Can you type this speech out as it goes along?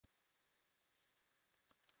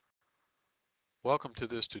Welcome to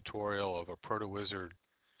this tutorial of a ProtoWizard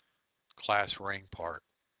class ring part.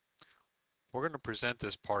 We're going to present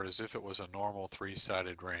this part as if it was a normal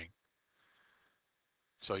three-sided ring.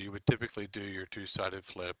 So you would typically do your two-sided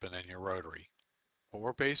flip and then your rotary. What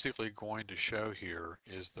we're basically going to show here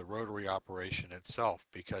is the rotary operation itself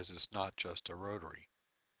because it's not just a rotary.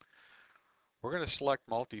 We're going to select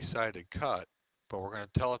multi-sided cut, but we're going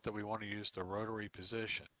to tell it that we want to use the rotary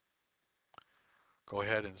position. Go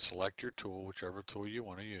ahead and select your tool, whichever tool you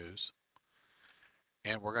want to use.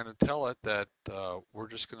 And we're going to tell it that we're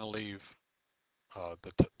just going to leave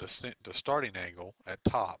the starting angle at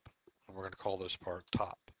top, and we're going to call this part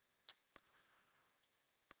top.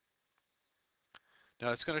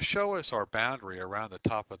 Now it's going to show us our boundary around the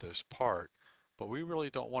top of this part, but we really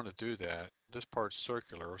don't want to do that. This part's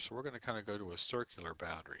circular, so we're going to kind of go to a circular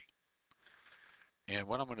boundary. And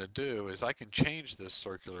what I'm going to do is I can change this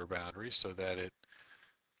circular boundary so that it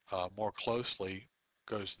more closely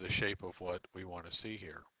goes to the shape of what we want to see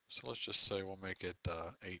here. So let's just say we'll make it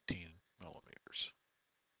 18 millimeters.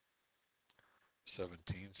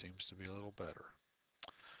 17 seems to be a little better.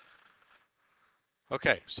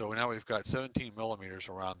 Okay, so now we've got 17 millimeters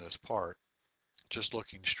around this part, just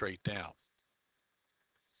looking straight down.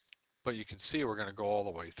 But you can see we're going to go all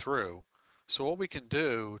the way through. So what we can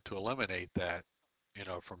do to eliminate that,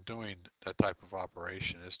 from doing that type of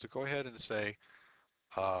operation is to go ahead and say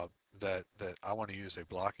that I want to use a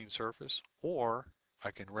blocking surface, or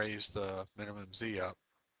I can raise the minimum Z up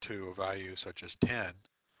to a value such as 10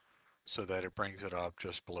 so that it brings it up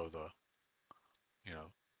just below the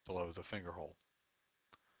finger hole.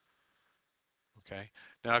 Okay.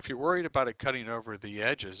 Now, if you're worried about it cutting over the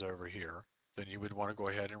edges over here, then you would want to go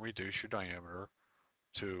ahead and reduce your diameter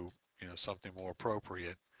to, something more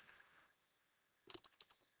appropriate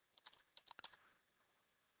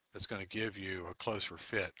that's going to give you a closer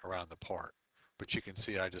fit around the part. But you can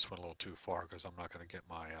see I just went a little too far because I'm not going to get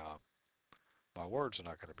my words are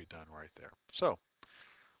not going to be done right there. So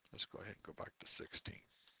let's go ahead and go back to 16.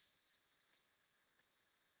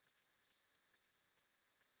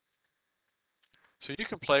 So you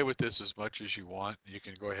can play with this as much as you want. You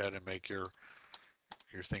can go ahead and make your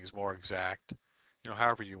things more exact,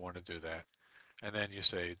 however you want to do that. And then you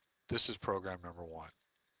say, this is program number 1.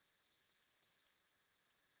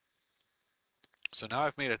 So now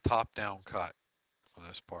I've made a top-down cut on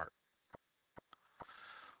this part.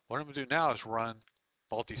 What I'm going to do now is run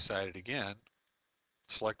multi-sided again,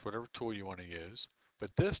 select whatever tool you want to use,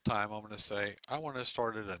 but this time I'm going to say I want to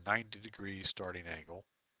start at a 90-degree starting angle.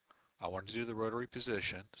 I want to do the rotary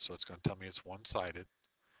position, so it's going to tell me it's one-sided.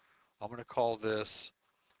 I'm going to call this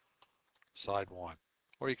side 1,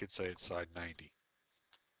 or you could say it's side 90.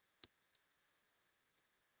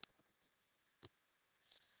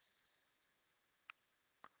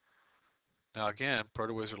 Now again,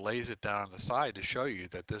 ProtoWizard lays it down on the side to show you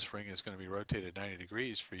that this ring is going to be rotated 90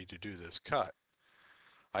 degrees for you to do this cut.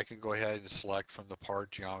 I can go ahead and select from the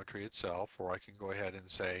part geometry itself, or I can go ahead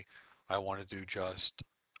and say I want to do just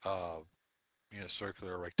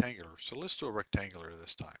circular or rectangular. So let's do a rectangular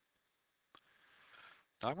this time.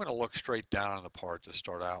 Now I'm going to look straight down on the part to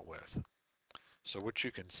start out with. So what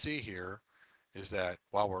you can see here is that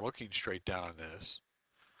while we're looking straight down on this,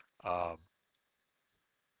 um,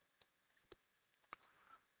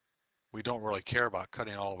 we don't really care about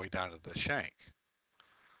cutting all the way down to the shank.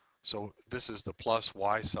 So this is the plus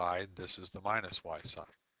Y side, this is the minus Y side.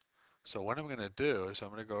 So what I'm going to do is I'm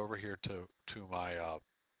going to go over here to my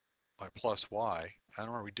plus Y. I'm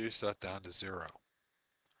going to reduce that down to 0.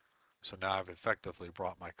 So now I've effectively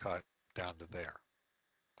brought my cut down to there.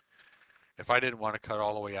 If I didn't want to cut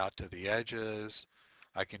all the way out to the edges,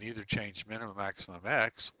 I can either change minimum, maximum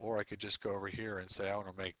X, or I could just go over here and say I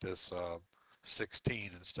want to make this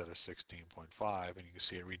 16 instead of 16.5, and you can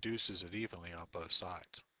see it reduces it evenly on both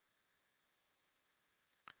sides.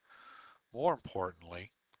 More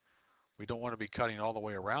importantly, we don't want to be cutting all the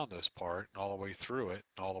way around this part and all the way through it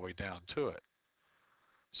and all the way down to it.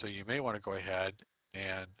 So you may want to go ahead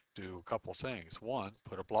and do a couple things. One,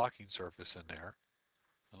 put a blocking surface in there,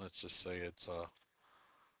 and let's just say it's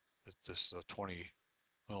this 20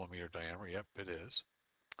 millimeter diameter. Yep, it is.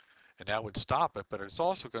 And that would stop it, but it's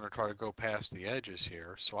also going to try to go past the edges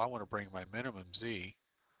here. So I want to bring my minimum Z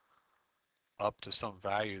up to some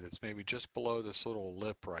value that's maybe just below this little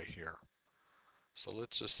lip right here. So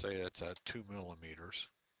let's just say it's at 2 millimeters.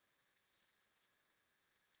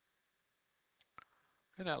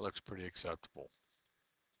 And that looks pretty acceptable.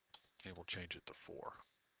 And we'll change it to 4.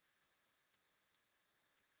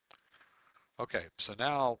 Okay, so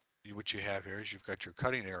now what you have here is you've got your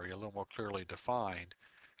cutting area a little more clearly defined,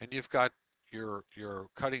 and you've got your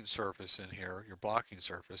cutting surface in here, your blocking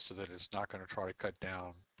surface, so that it's not going to try to cut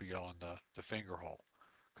down beyond the finger hole,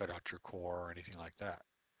 cut out your core or anything like that.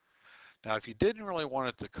 Now, if you didn't really want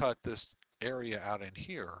it to cut this area out in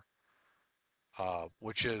here,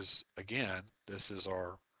 which is, again,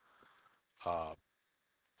 uh,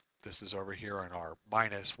 this is over here in our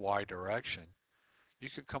minus y direction, you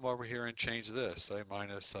could come over here and change this, say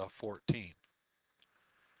minus 14.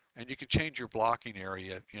 And you can change your blocking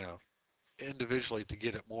area, individually to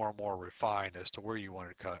get it more and more refined as to where you want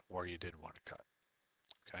to cut, where you didn't want to cut.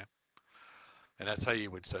 Okay, and that's how you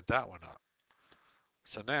would set that one up.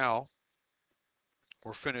 So now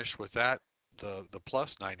we're finished with that, the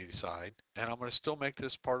plus 90 side, and I'm going to still make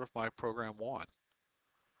this part of my program 1.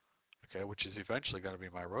 Okay, which is eventually going to be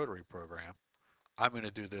my rotary program. I'm going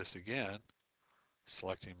to do this again,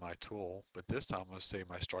 selecting my tool, but this time I'm going to say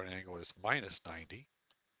my starting angle is minus 90.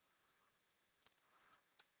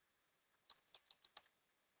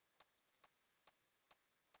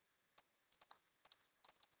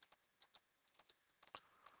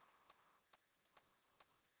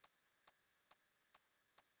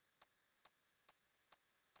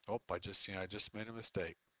 Oh, I just made a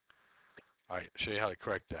mistake. All right, show you how to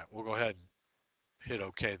correct that. We'll go ahead and hit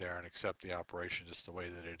OK there and accept the operation just the way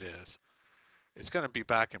that it is. It's going to be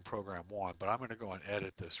back in program 1, but I'm going to go and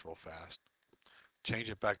edit this real fast. Change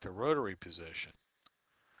it back to rotary position.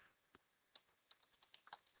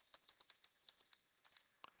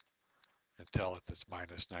 And tell it that's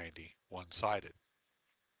minus 90, one-sided.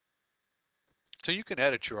 So you can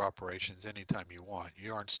edit your operations anytime you want.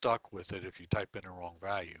 You aren't stuck with it if you type in a wrong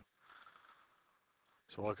value.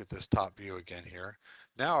 So look at this top view again here.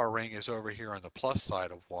 Now our ring is over here on the plus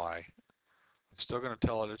side of Y. I'm still going to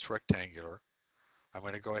tell it it's rectangular. I'm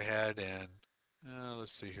going to go ahead and,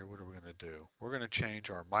 let's see here, what are we going to do? We're going to change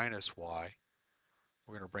our minus Y.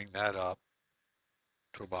 We're going to bring that up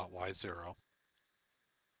to about Y0.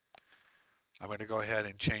 I'm going to go ahead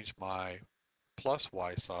and change my plus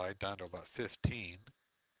Y side down to about 15,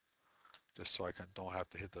 just so I don't have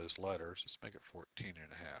to hit those letters. Let's make it 14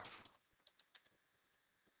 and a half.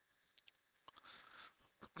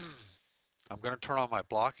 I'm going to turn on my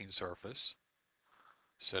blocking surface,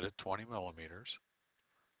 set it 20 millimeters,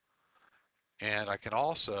 and I can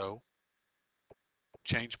also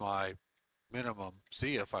change my minimum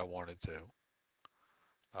Z if I wanted to.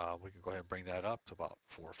 We can go ahead and bring that up to about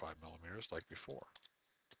 4 or 5 millimeters like before.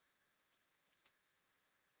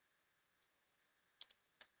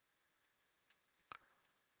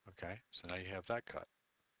 Okay, so now you have that cut.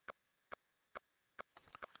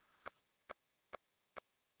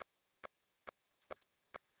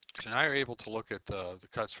 So now you're able to look at the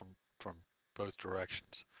cuts from both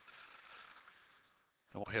directions.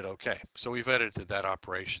 And we'll hit OK. So we've edited that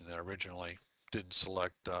operation that originally didn't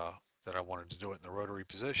select that I wanted to do it in the rotary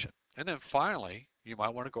position. And then finally, you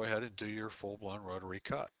might want to go ahead and do your full-blown rotary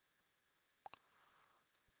cut,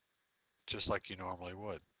 just like you normally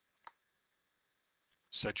would.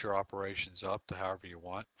 Set your operations up to however you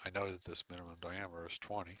want. I know that this minimum diameter is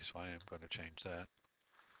 20, so I am going to change that.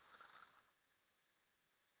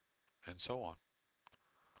 And so on.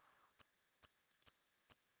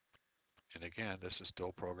 And again, this is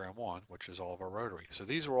still program 1, which is all of our rotary. So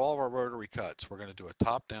these are all of our rotary cuts. We're going to do a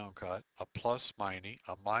top-down cut, a plus 90,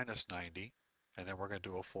 a minus 90, and then we're going to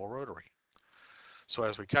do a full rotary. So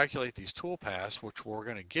as we calculate these tool paths, which we're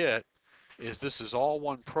going to get is this is all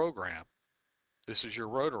one program. This is your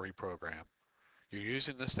rotary program. You're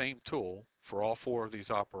using the same tool for all 4 of these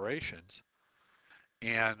operations.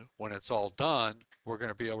 And when it's all done, we're going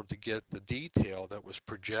to be able to get the detail that was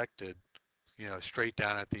projected, straight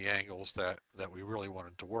down at the angles that we really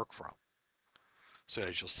wanted to work from. So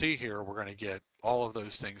as you'll see here, we're going to get all of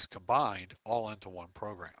those things combined all into one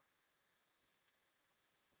program.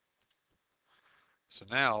 So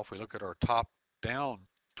now if we look at our top-down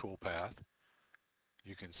toolpath,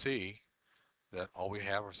 you can see that all we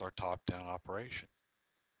have is our top-down operation.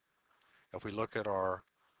 If we look at our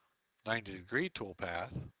 90-degree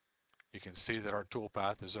toolpath, you can see that our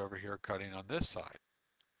toolpath is over here cutting on this side.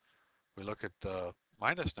 We look at the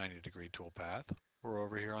minus 90-degree toolpath, we're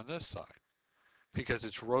over here on this side, because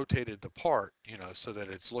it's rotated the part, so that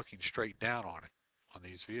it's looking straight down on it, on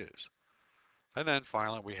these views. And then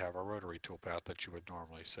finally we have our rotary toolpath that you would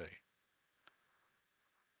normally see.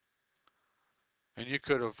 And you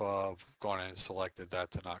could have gone in and selected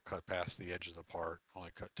that to not cut past the edge of the part,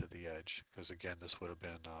 only cut to the edge, because again this would have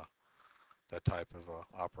been that type of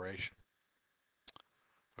operation.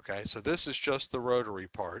 Okay, so this is just the rotary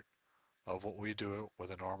part of what we do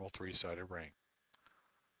with a normal 3-sided ring.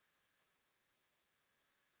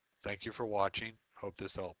 Thank you for watching. Hope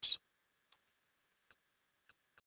this helps.